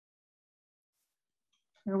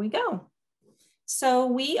Here we go. So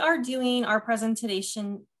we are doing our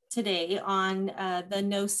presentation today on the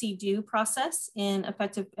know-see-do process in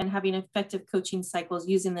effective and having effective coaching cycles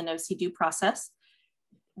using the know-see-do process.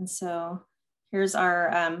 And so here's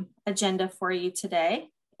our agenda for you today.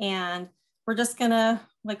 And we're just gonna,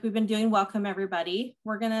 like we've been doing, welcome everybody.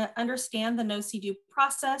 We're gonna understand the know-see-do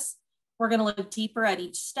process. We're gonna look deeper at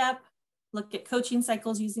each step, look at coaching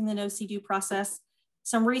cycles using the know-see-do process,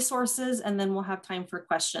 some resources, and then we'll have time for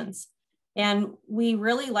questions. And we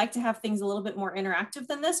really like to have things a little bit more interactive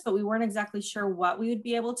than this, but we weren't exactly sure what we would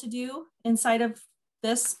be able to do inside of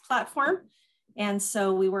this platform. And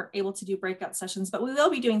so we weren't able to do breakout sessions, but we will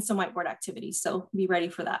be doing some whiteboard activities. So be ready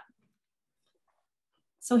for that.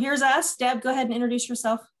 So here's us. Deb, go ahead and introduce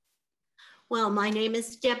yourself. Well, my name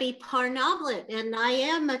is Debbie Parr Noblitt, and I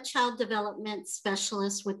am a child development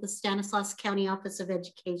specialist with the Stanislaus County Office of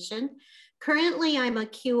Education. Currently, I'm a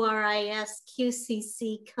QRIS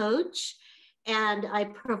QCC coach, and I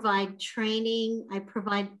provide training. I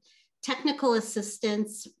provide technical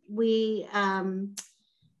assistance. We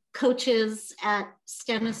coaches at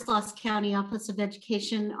Stanislaus County Office of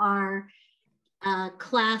Education are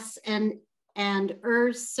class and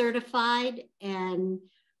ERS certified and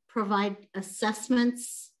provide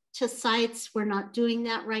assessments to sites. We're not doing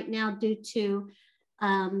that right now due to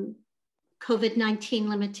COVID-19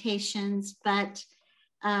 limitations, but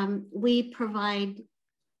we provide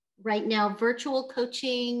right now virtual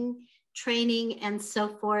coaching, training, and so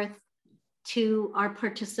forth to our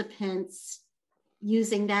participants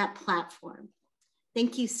using that platform.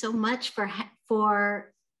 Thank you so much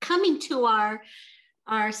for coming to our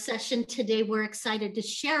session today. We're excited to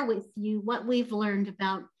share with you what we've learned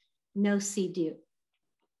about know-see-do.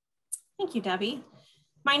 Thank you, Debbie.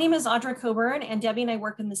 My name is Audra Coburn, and Debbie and I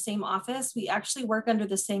work in the same office. We actually work under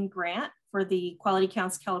the same grant for the Quality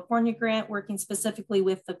Counts California grant, working specifically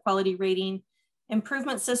with the Quality Rating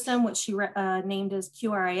Improvement System, which she named as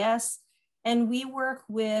QRIS. And we work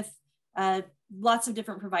with lots of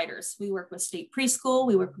different providers. We work with state preschool,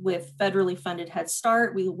 we work with federally funded Head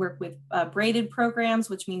Start, we work with braided programs,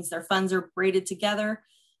 which means their funds are braided together.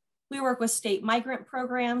 We work with state migrant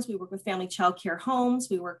programs, we work with family child care homes,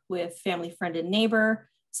 we work with family friend and neighbor.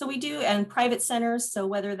 So we do, and private centers. So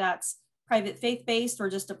whether that's private faith-based or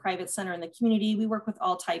just a private center in the community, we work with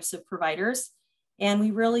all types of providers. And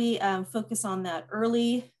we really focus on that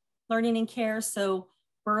early learning and care. So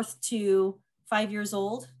birth to 5 years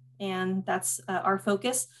old. And that's our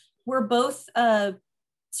focus. We're both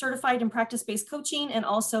certified in practice-based coaching and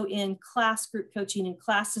also in class group coaching. And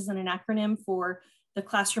CLASS is an acronym for the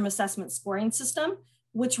Classroom Assessment Scoring System,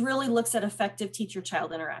 which really looks at effective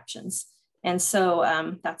teacher-child interactions. And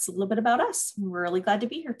so that's a little bit about us. We're really glad to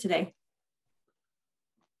be here today.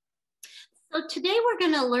 So today we're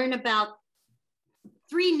going to learn about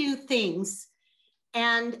 3 new things.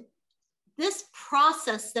 And this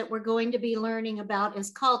process that we're going to be learning about is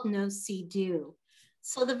called know-see-do.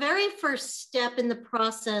 So the very first step in the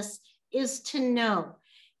process is to know.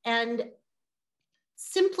 And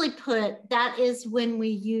simply put, that is when we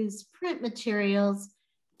use print materials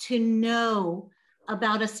to know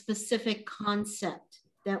about a specific concept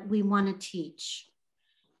that we want to teach.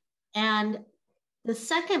 And the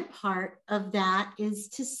second part of that is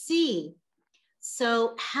to see.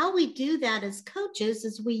 So how we do that as coaches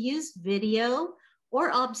is we use video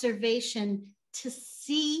or observation to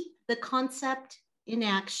see the concept in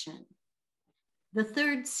action. The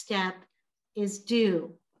third step is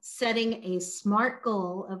do, setting a SMART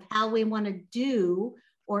goal of how we want to do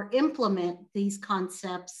or implement these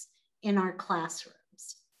concepts in our classrooms.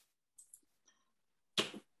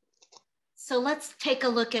 So let's take a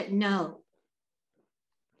look at know.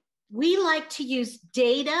 We like to use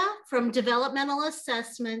data from developmental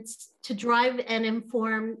assessments to drive and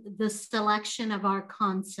inform the selection of our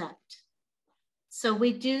concept. So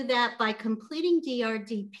we do that by completing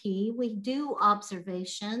DRDP, we do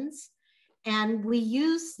observations, and we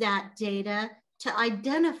use that data to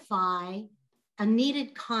identify a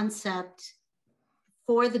needed concept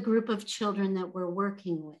for the group of children that we're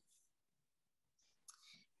working with.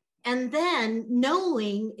 And then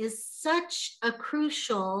knowing is such a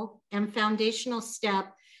crucial and foundational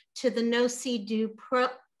step to the know-see-do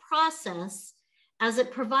process, as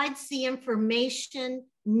it provides the information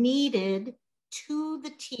needed to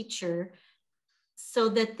the teacher so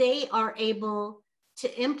that they are able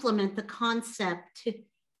to implement the concept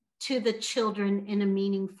to the children in a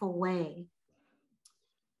meaningful way.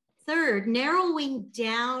 Third, narrowing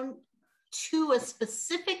down to a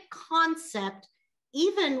specific concept,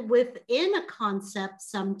 even within a concept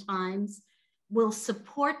sometimes, will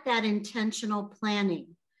support that intentional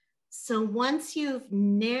planning. So once you've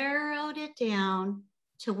narrowed it down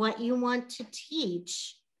to what you want to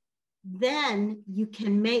teach, then you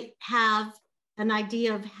can have an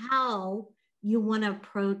idea of how you want to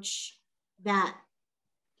approach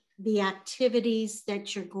the activities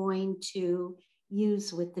that you're going to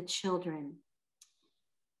use with the children.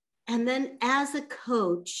 And then as a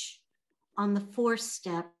coach on the 4th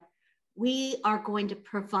step, we are going to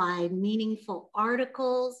provide meaningful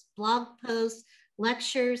articles, blog posts,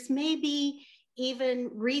 lectures, maybe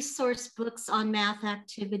even resource books on math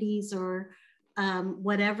activities or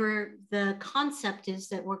whatever the concept is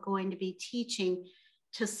that we're going to be teaching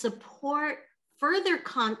to support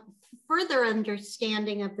further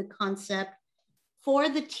understanding of the concept for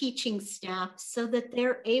the teaching staff so that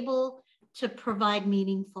they're able to provide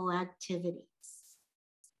meaningful activities.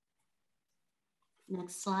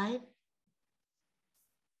 Next slide.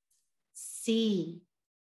 C.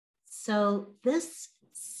 So this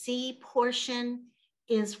C portion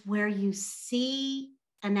is where you see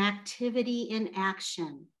an activity in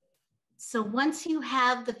action. So once you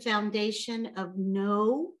have the foundation of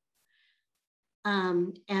know,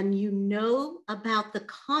 and you know about the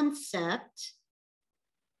concept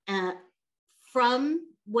from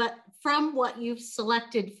what you've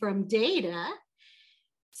selected from data,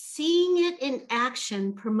 seeing it in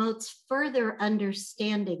action promotes further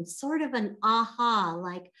understanding, sort of an aha,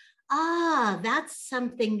 like, that's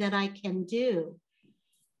something that I can do.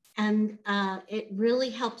 And it really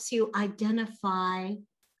helps you identify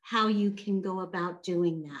how you can go about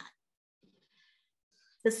doing that.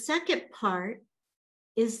 The second part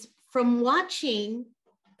is from watching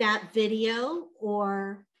that video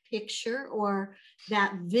or picture or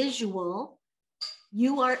that visual,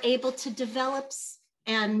 you are able to develop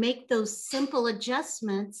and make those simple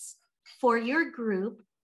adjustments for your group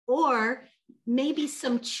or maybe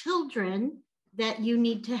some children that you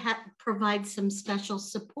need to provide some special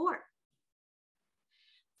support.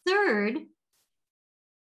 Third,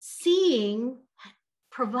 seeing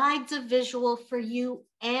provides a visual for you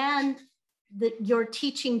and your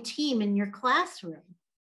teaching team in your classroom.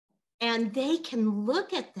 And they can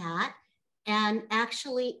look at that and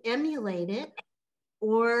actually emulate it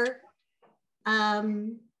or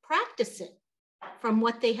practice it from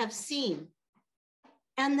what they have seen.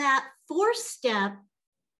 And that 4th step,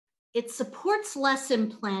 it supports lesson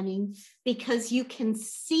planning because you can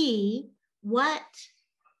see what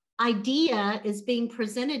idea is being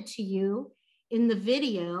presented to you in the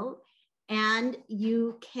video, and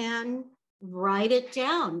you can write it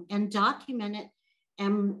down and document it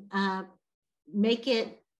and make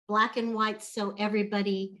it black and white so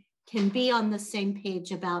everybody can be on the same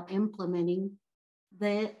page about implementing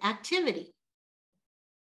the activity.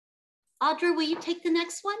 Audra, will you take the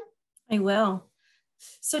next one? I will.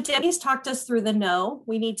 So Debbie's talked us through the know.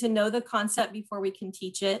 We need to know the concept before we can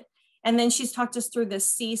teach it. And then she's talked us through the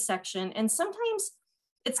C section. And sometimes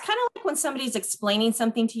it's kind of like when somebody's explaining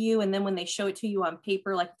something to you and then when they show it to you on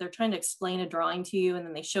paper, like they're trying to explain a drawing to you and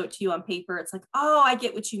then they show it to you on paper, it's like, oh, I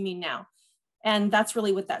get what you mean now. And that's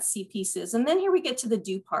really what that C piece is. And then here we get to the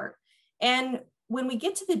do part. And when we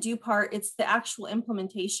get to the do part, it's the actual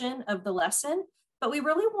implementation of the lesson, but we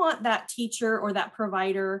really want that teacher or that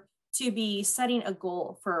provider to be setting a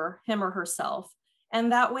goal for him or herself.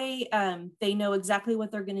 And that way they know exactly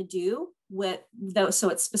what they're going to do with those. So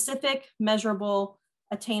it's specific, measurable,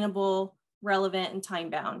 attainable, relevant, and time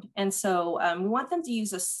bound. And so we want them to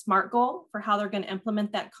use a SMART goal for how they're going to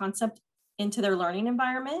implement that concept into their learning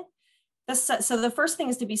environment. So the first thing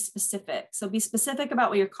is to be specific. So be specific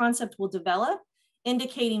about what your concept will develop,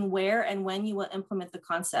 indicating where and when you will implement the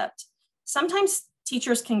concept. Sometimes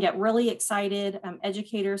teachers can get really excited.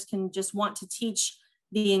 Educators can just want to teach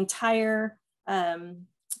the entire,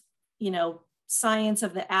 science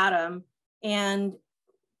of the atom, and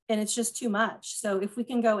it's just too much. So if we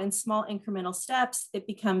can go in small incremental steps, it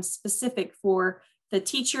becomes specific for the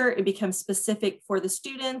teacher, it becomes specific for the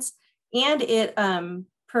students, and it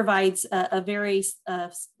provides a very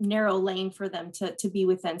narrow lane for them to be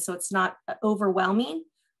within. So it's not overwhelming,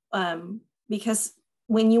 because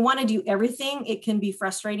when you want to do everything, it can be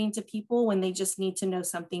frustrating to people when they just need to know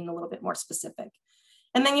something a little bit more specific.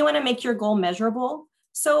 And then you want to make your goal measurable.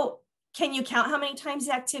 So can you count how many times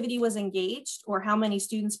the activity was engaged or how many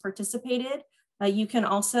students participated? You can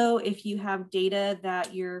also, if you have data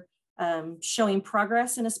that you're showing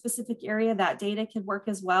progress in a specific area, that data could work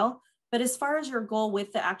as well. But as far as your goal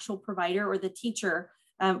with the actual provider or the teacher,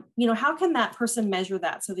 how can that person measure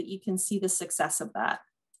that so that you can see the success of that?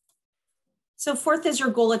 So 4th is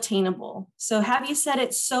your goal attainable. So have you set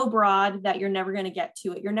it so broad that you're never going to get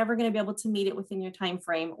to it? You're never going to be able to meet it within your time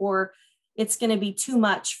frame, or it's going to be too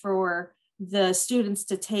much for the students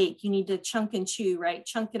to take. You need to chunk and chew, right?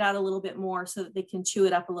 Chunk it out a little bit more so that they can chew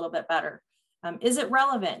it up a little bit better. Is it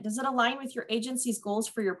relevant? Does it align with your agency's goals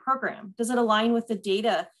for your program? Does it align with the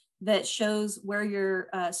data that shows where your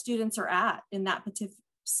students are at in that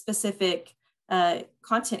specific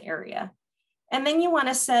content area? And then you want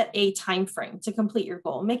to set a time frame to complete your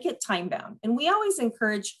goal. Make it time bound. And we always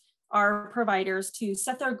encourage our providers to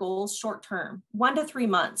set their goals short term, 1 to 3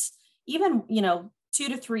 months, even 2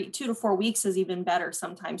 to 4 weeks is even better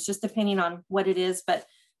sometimes, just depending on what it is. But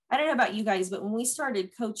I don't know about you guys, but when we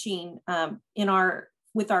started coaching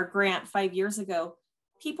with our grant 5 years ago,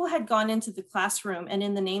 people had gone into the classroom and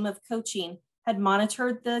in the name of coaching had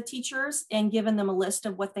monitored the teachers and given them a list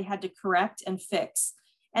of what they had to correct and fix.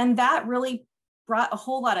 And that really brought a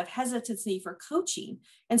whole lot of hesitancy for coaching.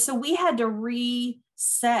 And so we had to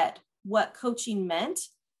reset what coaching meant,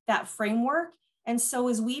 that framework. And so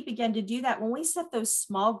as we began to do that, when we set those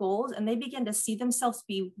small goals and they begin to see themselves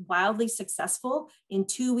be wildly successful in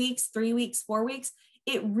 2 weeks, 3 weeks, 4 weeks,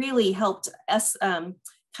 it really helped us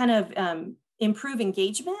improve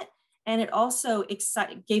engagement. And it also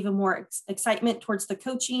gave a more excitement towards the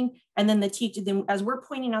coaching. And then the teacher, as we're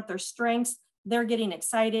pointing out their strengths, they're getting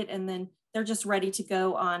excited and then they're just ready to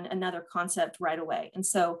go on another concept right away. And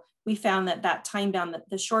so we found that time bound,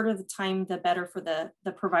 the shorter the time, the better for the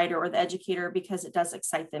provider or the educator, because it does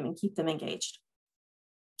excite them and keep them engaged.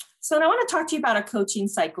 So now I want to talk to you about a coaching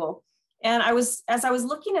cycle. And as I was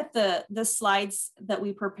looking at the slides that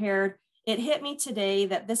we prepared, it hit me today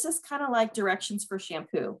that this is kind of like directions for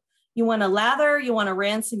shampoo. You want to lather, you want to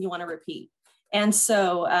rinse, and you want to repeat. And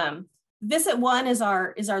so visit 1 is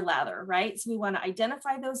our lather, right? So we want to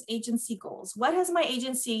identify those agency goals. What has my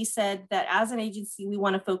agency said that as an agency, we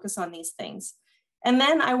want to focus on these things? And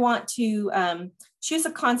then I want to choose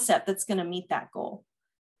a concept that's going to meet that goal.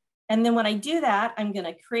 And then when I do that, I'm going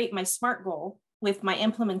to create my SMART goal with my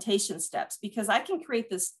implementation steps, because I can create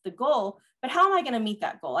the goal, but how am I going to meet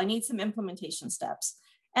that goal? I need some implementation steps.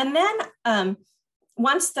 And then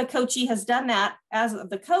once the coachee has done that, as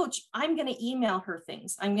the coach, I'm going to email her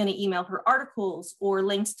things. I'm going to email her articles or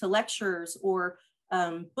links to lectures or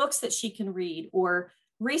books that she can read or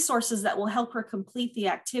resources that will help her complete the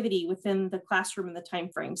activity within the classroom and the time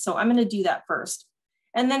frame. So I'm going to do that first.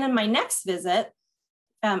 And then in my next visit,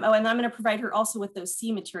 and I'm going to provide her also with those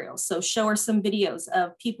C materials. So show her some videos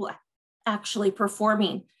of people actually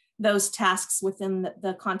performing those tasks within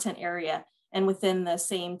the content area and within the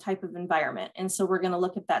same type of environment. And so we're going to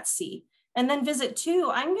look at that C. And then visit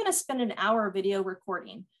 2, I'm going to spend an hour video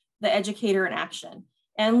recording the educator in action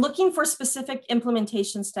and looking for specific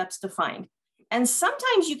implementation steps to find. And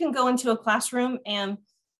sometimes you can go into a classroom and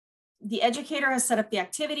the educator has set up the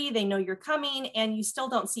activity, they know you're coming, and you still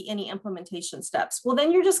don't see any implementation steps. Well,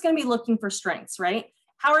 then you're just going to be looking for strengths, right?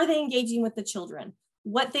 How are they engaging with the children?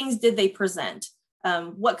 What things did they present?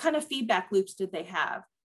 What kind of feedback loops did they have?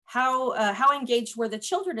 How engaged were the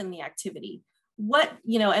children in the activity?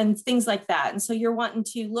 And things like that. And so you're wanting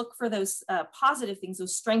to look for those positive things,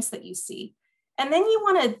 those strengths that you see. And then you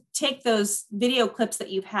want to take those video clips that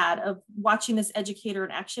you've had of watching this educator in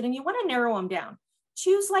action, and you want to narrow them down.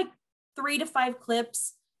 Choose like 3 to 5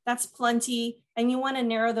 clips. That's plenty. And you want to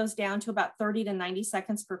narrow those down to about 30 to 90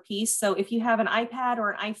 seconds per piece. So if you have an iPad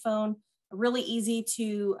or an iPhone, really easy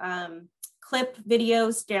to clip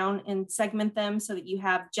videos down and segment them so that you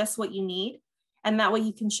have just what you need. And that way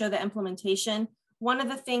you can show the implementation. One of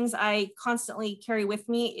the things I constantly carry with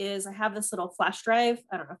me is I have this little flash drive.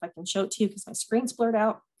 I don't know if I can show it to you because my screen's blurred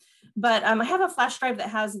out. But I have a flash drive that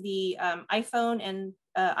has the iPhone and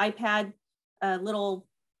iPad little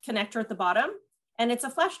connector at the bottom, and it's a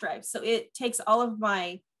flash drive. So it takes all of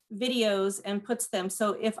my videos and puts them.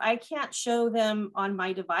 So if I can't show them on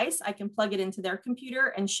my device, I can plug it into their computer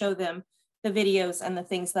and show them the videos and the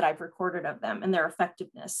things that I've recorded of them and their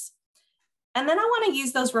effectiveness. And then I want to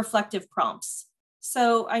use those reflective prompts.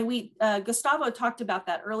 So Gustavo talked about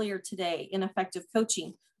that earlier today in effective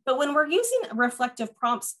coaching. But when we're using reflective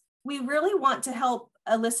prompts, we really want to help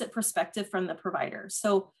elicit perspective from the provider.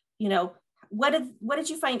 So, what did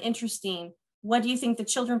you find interesting? What do you think the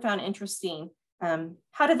children found interesting?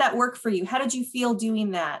 How did that work for you? How did you feel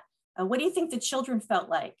doing that? What do you think the children felt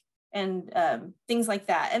like? And things like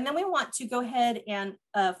that. And then we want to go ahead and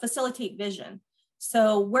facilitate vision.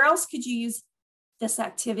 So where else could you use this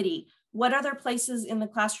activity? What other places in the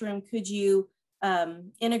classroom could you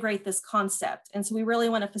integrate this concept? And so we really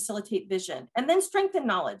want to facilitate vision. And then strengthen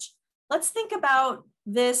knowledge. Let's think about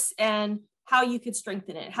this and how you could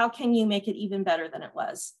strengthen it. How can you make it even better than it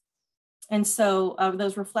was? And so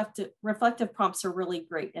those reflective prompts are really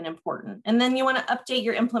great and important. And then you want to update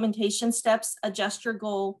your implementation steps, adjust your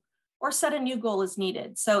goal, or set a new goal as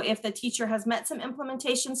needed. So if the teacher has met some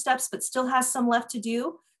implementation steps, but still has some left to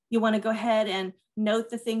do, you want to go ahead and note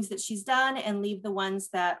the things that she's done and leave the ones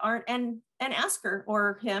that aren't, and ask her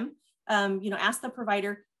or him, ask the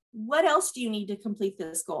provider, what else do you need to complete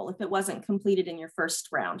this goal if it wasn't completed in your first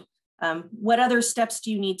round? What other steps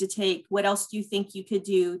do you need to take? What else do you think you could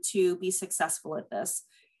do to be successful at this?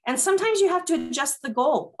 And sometimes you have to adjust the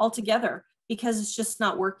goal altogether because it's just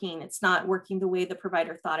not working. It's not working the way the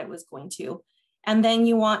provider thought it was going to. And then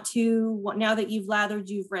you want to, now that you've lathered,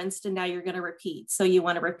 you've rinsed, and now you're going to repeat. So you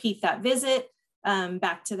want to repeat that visit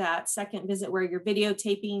back to that second visit where you're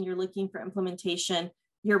videotaping, you're looking for implementation,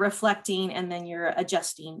 you're reflecting, and then you're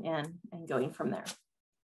adjusting and going from there.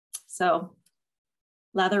 So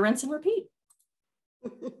lather, rinse, and repeat.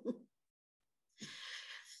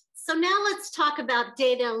 So now let's talk about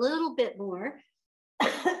data a little bit more.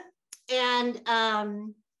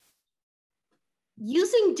 And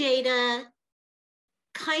using data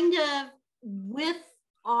kind of with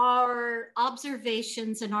our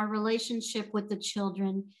observations and our relationship with the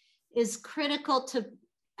children is critical to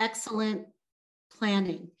excellent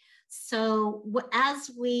planning. So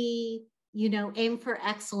as we, aim for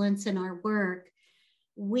excellence in our work,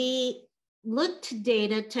 we look to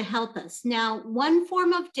data to help us. Now, one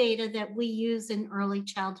form of data that we use in early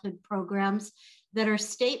childhood programs that are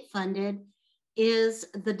state funded is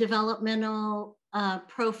the developmental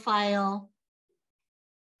profile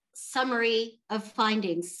summary of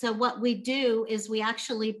findings. So what we do is we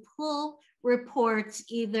actually pull reports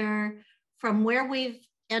either from where we've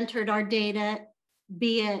entered our data,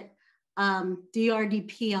 be it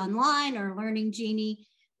DRDP online or Learning Genie.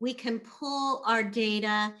 We can pull our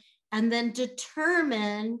data and then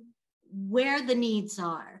determine where the needs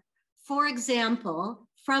are. For example,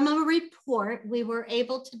 from a report, we were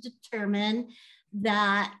able to determine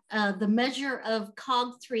that the measure of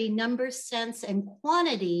COG3, number, sense, and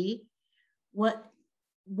quantity,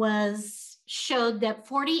 showed that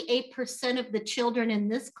 48% of the children in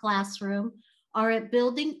this classroom are at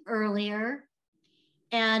building earlier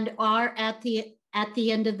and are at the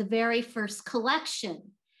end of the very first collection.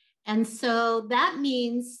 And so that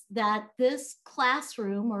means that this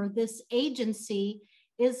classroom or this agency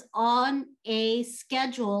is on a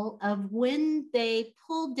schedule of when they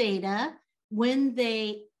pull data, when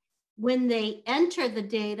they enter the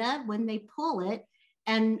data, when they pull it,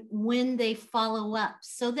 and when they follow up,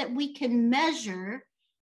 so that we can measure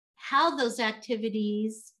how those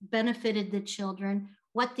activities benefited the children,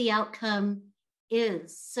 what the outcome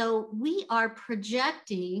is. So we are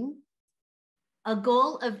projecting a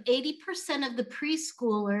goal of 80% of the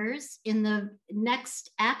preschoolers in the next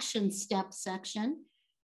action step section.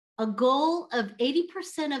 A goal of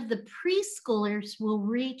 80% of the preschoolers will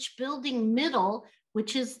reach building middle,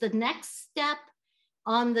 which is the next step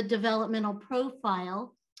on the developmental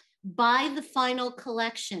profile, by the final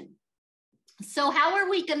collection. So how are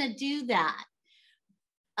we going to do that?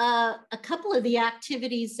 A couple of the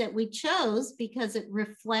activities that we chose, because it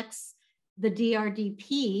reflects the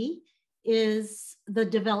DRDP, is the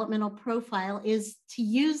developmental profile, is to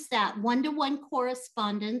use that one-to-one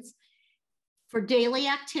correspondence for daily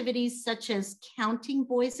activities such as counting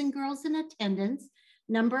boys and girls in attendance,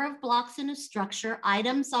 number of blocks in a structure,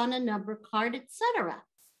 items on a number card, etc.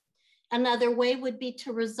 Another way would be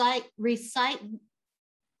to recite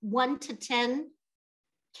 1 to 10,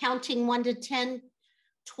 counting 1 to 10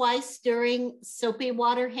 twice during soapy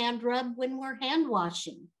water hand rub when we're hand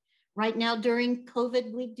washing. Right now during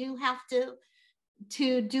COVID, we do have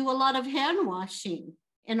to do a lot of hand washing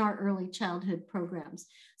in our early childhood programs.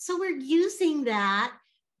 So we're using that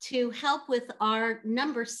to help with our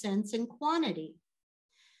number, sense, and quantity.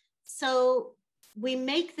 So we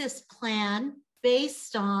make this plan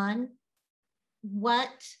based on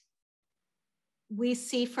what we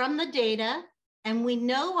see from the data, and we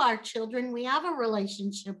know our children, we have a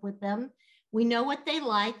relationship with them. We know what they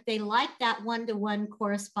like. They like that one-to-one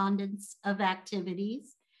correspondence of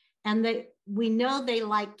activities. And we know they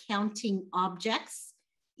like counting objects,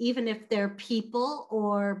 even if they're people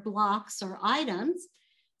or blocks or items.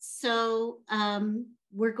 So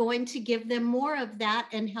we're going to give them more of that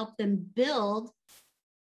and help them build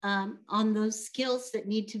on those skills that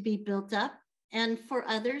need to be built up. And for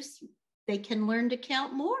others, they can learn to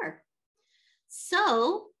count more.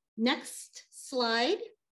 So next slide.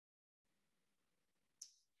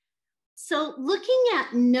 So looking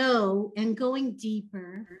at know and going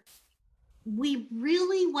deeper, we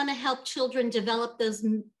really want to help children develop those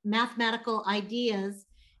mathematical ideas.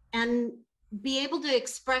 And be able to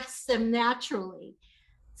express them naturally.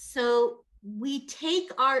 So we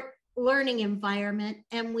take our learning environment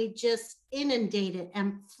and we just inundate it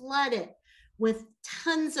and flood it with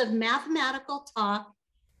tons of mathematical talk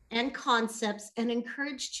and concepts and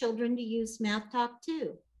encourage children to use math talk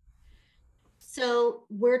too. So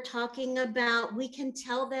we're talking about, we can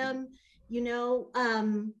tell them, you know,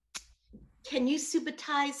 can you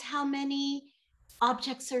subitize how many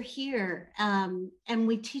objects are here? And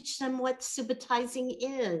we teach them what subitizing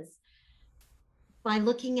is by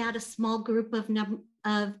looking at a small group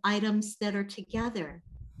of items that are together.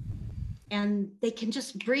 And they can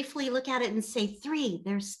just briefly look at it and say, 3,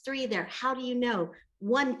 there's 3 there. How do you know?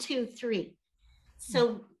 1, 2, 3.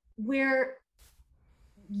 So we're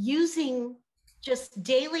using just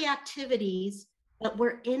daily activities, but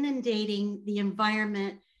we're inundating the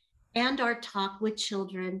environment and our talk with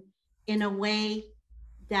children in a way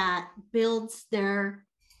that builds their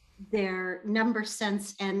number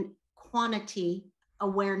sense and quantity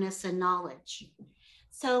awareness and knowledge.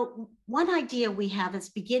 So one idea we have is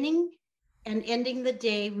beginning and ending the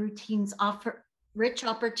day routines offer rich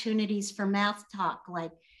opportunities for math talk,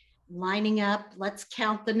 like lining up, let's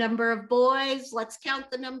count the number of boys, let's count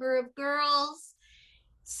the number of girls,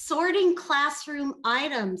 sorting classroom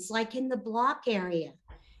items like in the block area.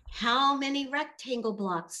 How many rectangle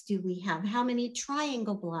blocks do we have? How many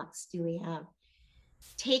triangle blocks do we have?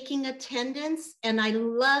 Taking attendance, and I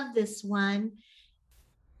love this one.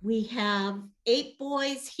 We have 8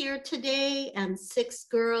 boys here today and 6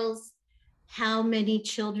 girls. How many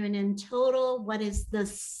children in total? What is the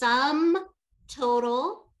sum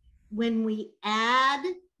total when we add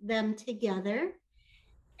them together?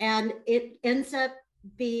 And it ends up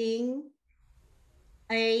being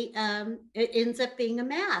a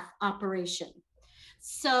math operation.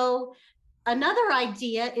 So another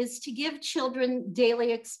idea is to give children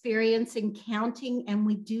daily experience in counting, and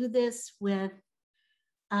we do this with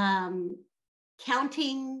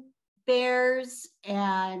counting bears,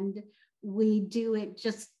 and we do it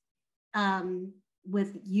just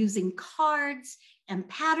with using cards and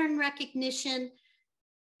pattern recognition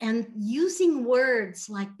and using words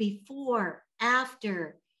like before,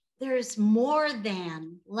 after, there's more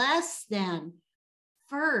than, less than,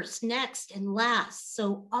 first, next, and last.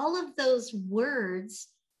 So all of those words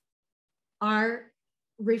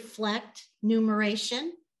reflect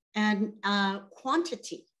numeration and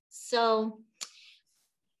quantity. So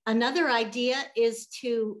another idea is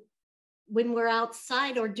to, when we're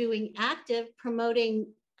outside or doing active, promoting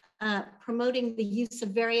the use of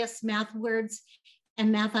various math words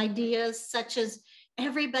and math ideas, such as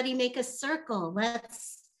everybody make a circle,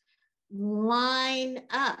 let's line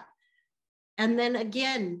up. And then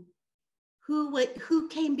again, who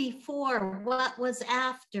came before, what was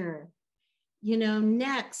after, you know,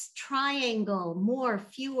 next, triangle, more,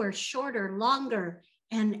 fewer, shorter, longer,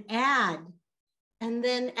 and add. And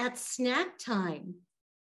then at snack time,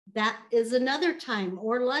 that is another time,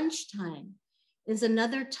 or lunchtime is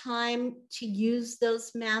another time to use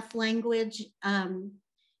those math language and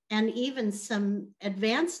even some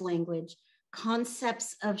advanced language,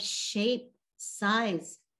 concepts of shape,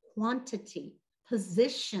 size, quantity,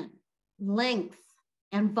 position, length,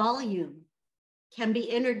 and volume can be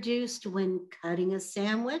introduced when cutting a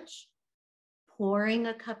sandwich, pouring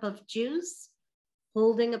a cup of juice,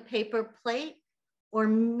 holding a paper plate, or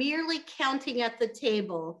merely counting at the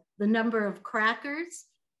table the number of crackers,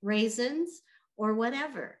 raisins, or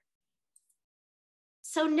whatever.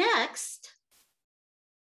 So next,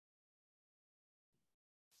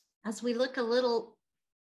 as we look a little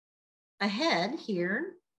ahead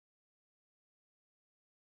here,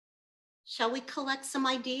 shall we collect some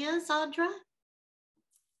ideas, Audra?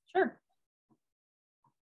 Sure.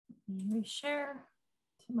 Let me share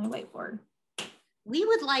to my whiteboard. We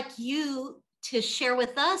would like you to share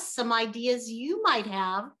with us some ideas you might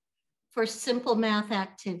have for simple math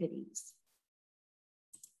activities.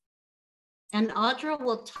 And Audra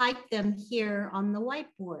will type them here on the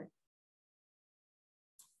whiteboard.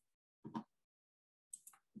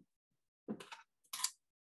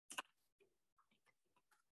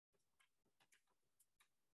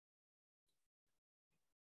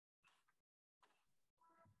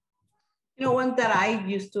 You know, one that I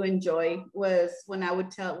used to enjoy was when I would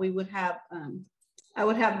tell, I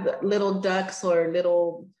would have little ducks or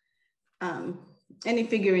little, any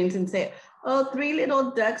figurines and say, oh, 3 little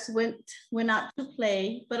ducks went out to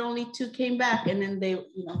play, but only 2 came back. And then they,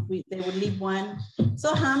 you know, they would leave 1.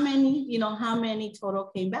 So how many total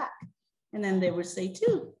came back? And then they would say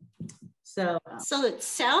 2. So it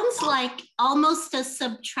sounds like almost a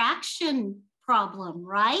subtraction problem,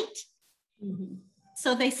 right? Mm-hmm.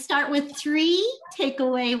 So they start with 3, take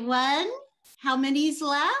away 1. How many's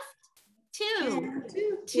left? 2. Yeah,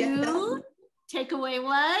 2. 2, Yeah. take away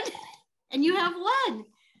 1, and you have 1.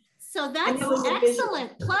 So that's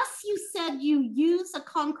excellent. Plus you said you use a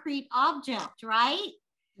concrete object, right?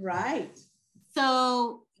 Right.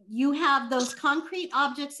 So you have those concrete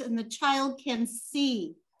objects and the child can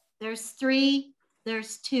see. There's 3,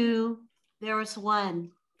 there's 2, there's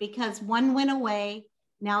 1, because 1 went away,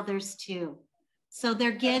 now there's 2. So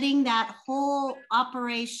they're getting that whole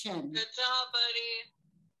operation. Good job, buddy.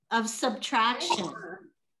 Of subtraction.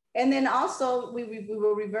 And then also we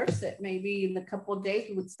will reverse it. Maybe in a couple of days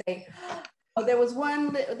we would say, oh, there was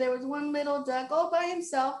one little duck all by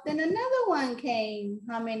himself. Then another one came.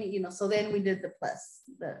 How many? So then we did the plus.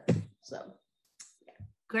 Yeah.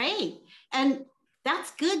 Great, and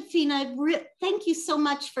that's good, Fina. Thank you so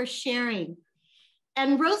much for sharing.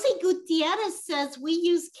 And Rosie Gutierrez says we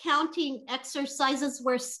use counting exercises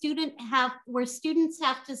where students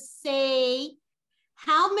have to say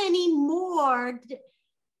how many more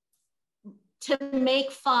to make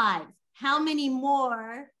 5, how many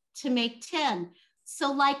more to make 10.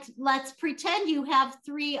 So like, let's pretend you have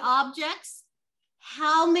 3 objects.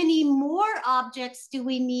 How many more objects do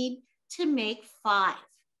we need to make 5?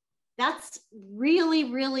 That's really,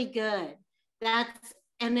 really good.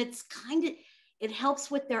 And it's it helps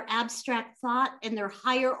with their abstract thought and their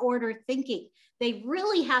higher order thinking. They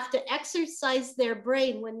really have to exercise their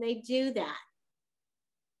brain when they do that.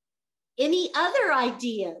 Any other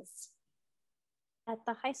ideas? At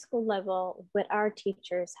the high school level, what our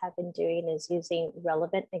teachers have been doing is using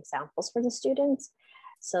relevant examples for the students.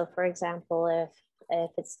 So for example,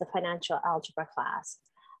 if it's the financial algebra class,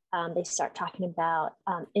 they start talking about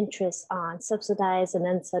interest on subsidized and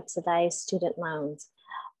unsubsidized student loans,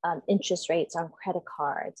 interest rates on credit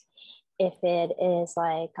cards. If it is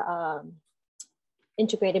like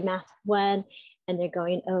integrated math 1, and they're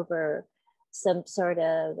going over some sort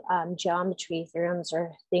of geometry theorems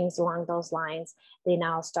or things along those lines, they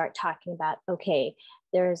now start talking about, okay,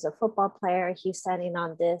 there's a football player, he's standing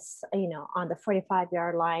on this, on the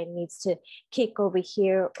 45-yard line, needs to kick over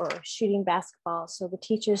here, or shooting basketball. So the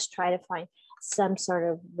teachers try to find some sort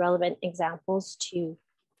of relevant examples to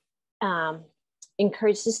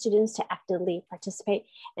encourage the students to actively participate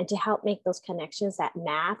and to help make those connections that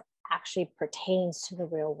math actually pertains to the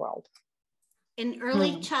real world. In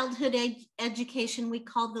early childhood education, we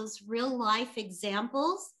call those real life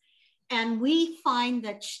examples. And we find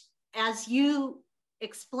that, as you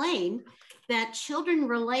explained, that children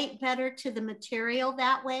relate better to the material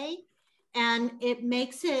that way. And it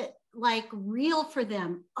makes it like real for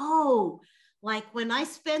them. Oh, like when I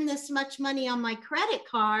spend this much money on my credit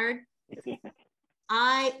card,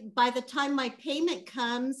 by the time my payment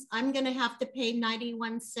comes, I'm going to have to pay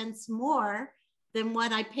 91 cents more than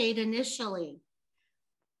what I paid initially.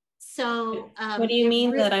 So what do you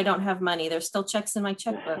mean that I don't have money? There's still checks in my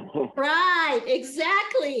checkbook. Right,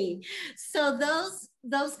 exactly. So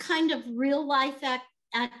those kind of real life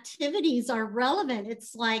activities are relevant.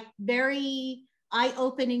 It's like very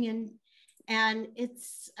eye-opening and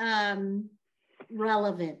it's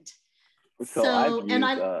relevant. So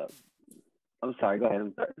I'm sorry, go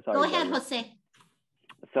ahead. Sorry, go ahead, Jose.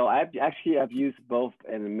 So I've used both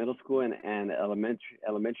in middle school and elementary.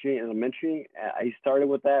 I started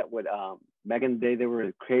with that with back in the day, there were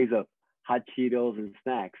a craze of hot Cheetos and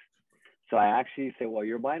snacks. So I actually said, well,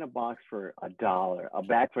 you're buying a box for $1, a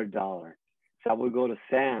bag for $1. So I would go to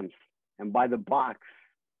Sam's and buy the box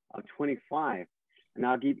of 25, and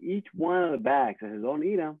I'll give each one of the bags. I said, don't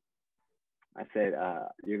eat them. I said,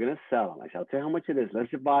 you're gonna sell them. I said, I'll tell you how much it is.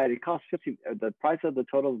 Let's just buy it. It costs $15. The price of the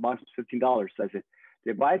total box was $15. So I said,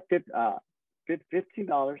 they buy $15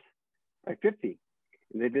 by 50,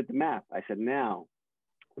 and they did the math. I said, now,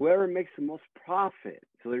 whoever makes the most profit,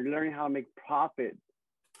 so they're learning how to make profit,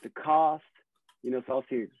 the cost, so I'll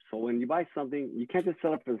see. So when you buy something, you can't just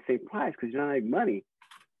sell it for the same price because you're not making money.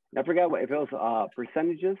 And I forgot if it was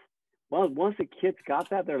percentages. Well, once the kids got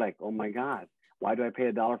that, they're like, oh my God, why do I pay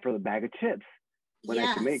 $1 for the bag of chips when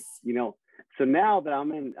I can make, So now that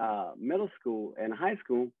I'm in middle school and high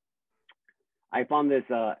school, I found this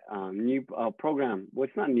new program. Well,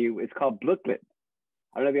 it's not new. It's called Noblitt.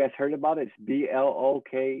 I don't know if you guys heard about it. It's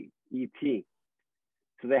B-L-O-K-E-T.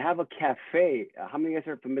 So they have a cafe. How many of you guys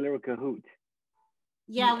are familiar with Kahoot?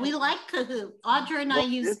 Yeah, we like Kahoot. Audra and I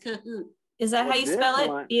use Kahoot. Is that how you spell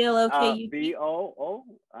it? B-L-O-K-U-T?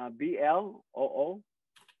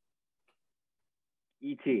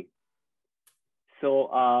 B-L-O-O-B-L-O-O-E-T.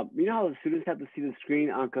 So you know how the students have to see the screen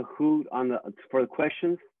on Kahoot for the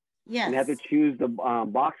questions? Yes. And have to choose the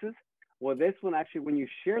boxes. Well, this one actually, when you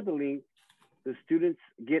share the link, the students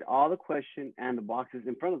get all the question and the boxes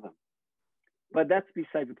in front of them. But that's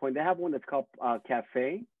besides the point. They have one that's called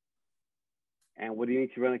cafe. And what do you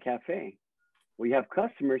need to run a cafe? Well, you have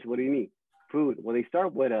customers. What do you need? Food. Well, they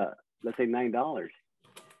start with let's say $9.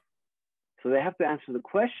 So they have to answer the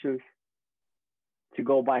questions to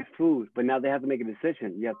go buy food, but now they have to make a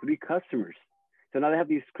decision. You have 3 customers. So now they have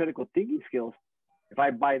these critical thinking skills. If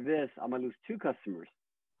I buy this, I'm gonna lose 2 customers.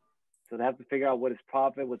 So they have to figure out what is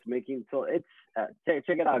profit, what's making. So it's,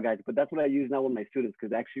 check it out, guys. But that's what I use now with my students,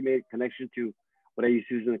 because I actually made a connection to what I used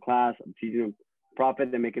to use in the class. I'm teaching them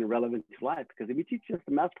profit and making it relevant to life. Because if you teach just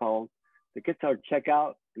a math problem, the kids start check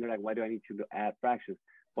out and they're like, why do I need to add fractions?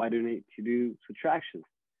 Why do I need to do subtractions?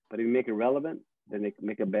 But if you make it relevant, then they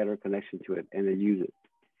make a better connection to it and they use it.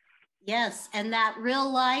 Yes, and that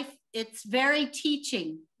real life, it's very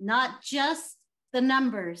teaching, not just the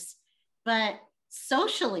numbers, but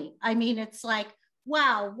socially. I mean, it's like,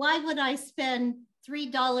 wow, why would I spend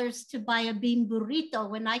 $3 to buy a bean burrito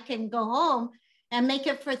when I can go home and make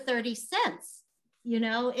it for 30 cents? You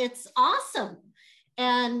know, it's awesome.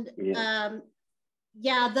 And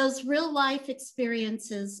yeah, those real life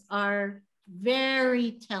experiences are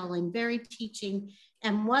very telling, very teaching.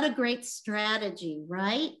 And what a great strategy,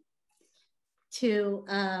 right? To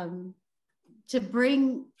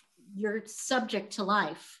bring your subject to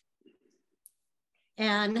life.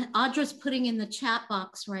 And Audra's putting in the chat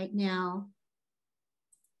box right now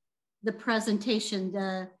the presentation,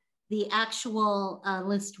 the actual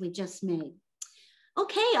list we just made.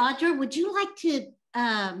 Okay, Audra, would you like to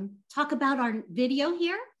talk about our video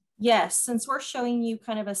here? Yes, since we're showing you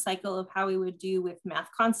kind of a cycle of how we would do with math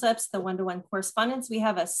concepts, the one-to-one correspondence, we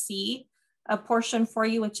have a portion for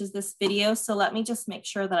you, which is this video. So let me just make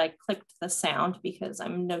sure that I clicked the sound because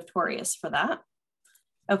I'm notorious for that.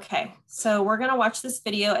 Okay, so we're gonna watch this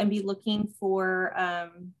video and be looking for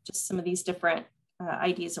just some of these different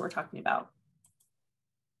ideas that we're talking about.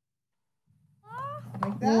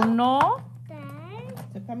 Uno,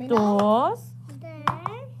 dos,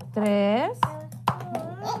 tres,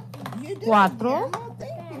 cuatro,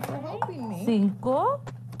 cinco,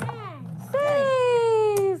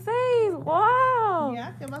 seis. Wow.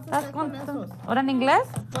 ¿Qué vas a hacer con esos? ¿Ahora en inglés?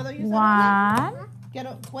 ¿Puedo usar One,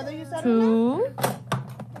 ¿Puedo usar two,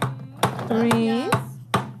 three,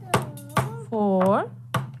 four,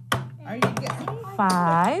 Are you good?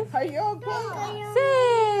 five, Are you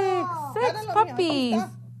okay? six puppies.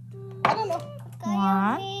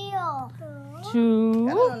 One, two,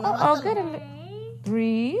 oh good,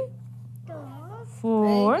 3,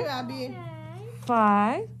 4, Thank you, Abby.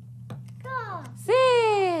 5,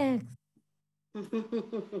 6.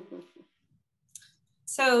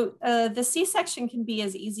 So the C section can be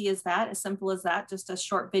as easy as that, as simple as that, just a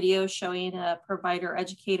short video showing a provider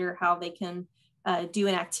educator how they can do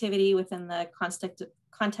an activity within the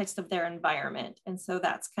context of their environment. And so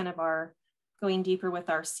that's kind of our going deeper with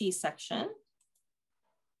our C section.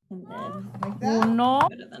 And then go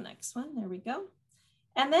to the next one, there we go.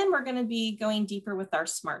 And then we're gonna be going deeper with our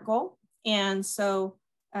SMART goal. And so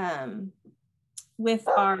with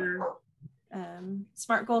our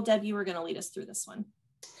SMART goal, Deb, you were gonna lead us through this one.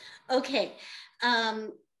 Okay,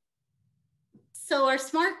 so our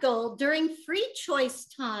SMART goal, during free choice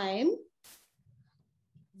time,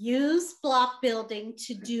 use block building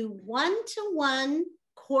to do one-to-one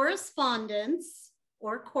correspondence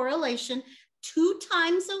or correlation 2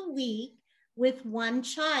 times a week with 1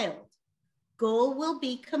 child. Goal will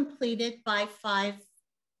be completed by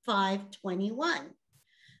 5/5/21.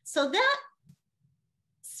 So that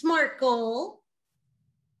SMART goal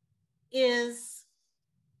is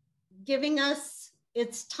giving us,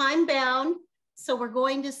 it's time bound. So we're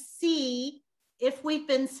going to see if we've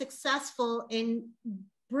been successful in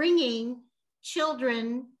bringing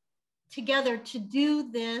children together to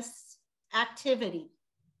do this activity.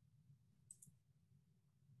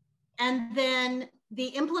 And then the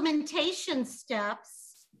implementation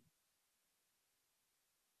steps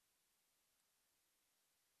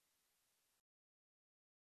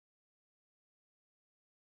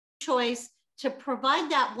choice to provide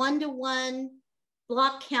that one-to-one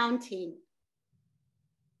block counting.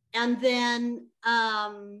 And then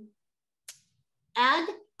add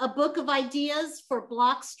a book of ideas for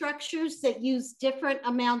block structures that use different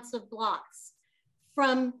amounts of blocks,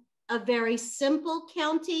 from a very simple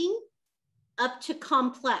counting up to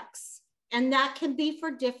complex. And that can be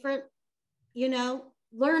for different, you know,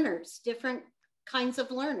 learners, different kinds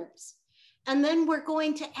of learners. And then we're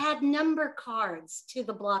going to add number cards to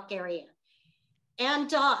the block area and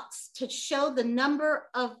dots to show the number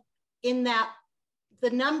in that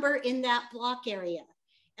block area.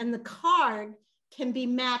 And the card can be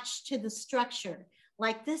matched to the structure.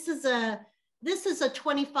 Like this is a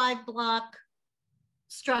 25 block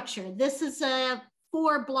structure. This is a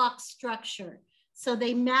 4 block structure. So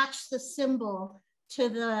they match the symbol to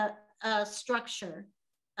the structure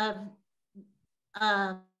of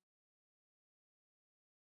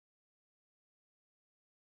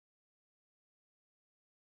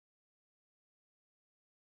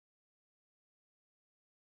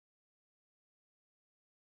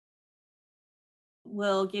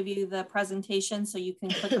We'll give you the presentation so you can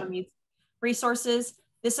click on these resources.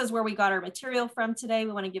 This is where we got our material from today.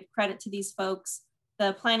 We want to give credit to these folks.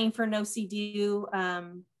 The planning for no-see-do,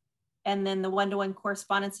 and then the one-to-one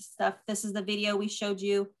correspondence stuff. This is the video we showed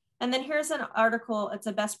you. And then here's an article. It's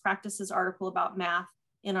a best practices article about math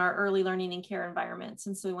in our early learning and care environments.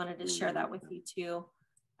 And so we wanted to share that with you too.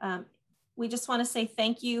 We just want to say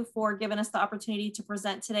thank you for giving us the opportunity to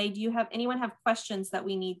present today. Do you have anyone have questions that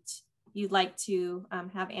you'd like to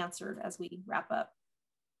have answered as we wrap up?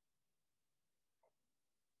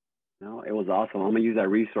 No, it was awesome. I'm gonna use that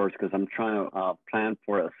resource because I'm trying to plan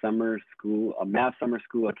for a math summer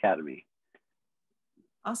school academy.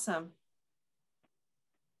 Awesome.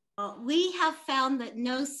 We have found that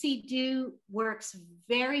no-see-do works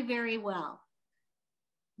very, very well.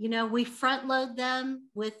 You know, we front load them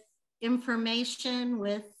with information,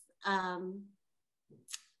 with,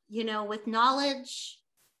 you know, with knowledge.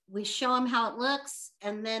 We show them how it looks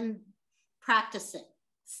and then practice it.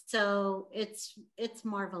 So it's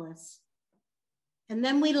marvelous. And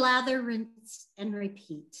then we lather, rinse, and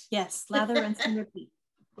repeat. Yes, lather, rinse, and repeat.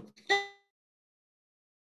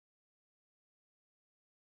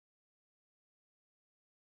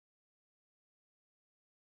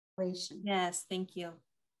 Yes, thank you.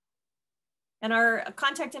 And our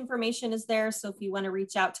contact information is there. So if you want to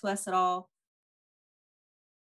reach out to us at all,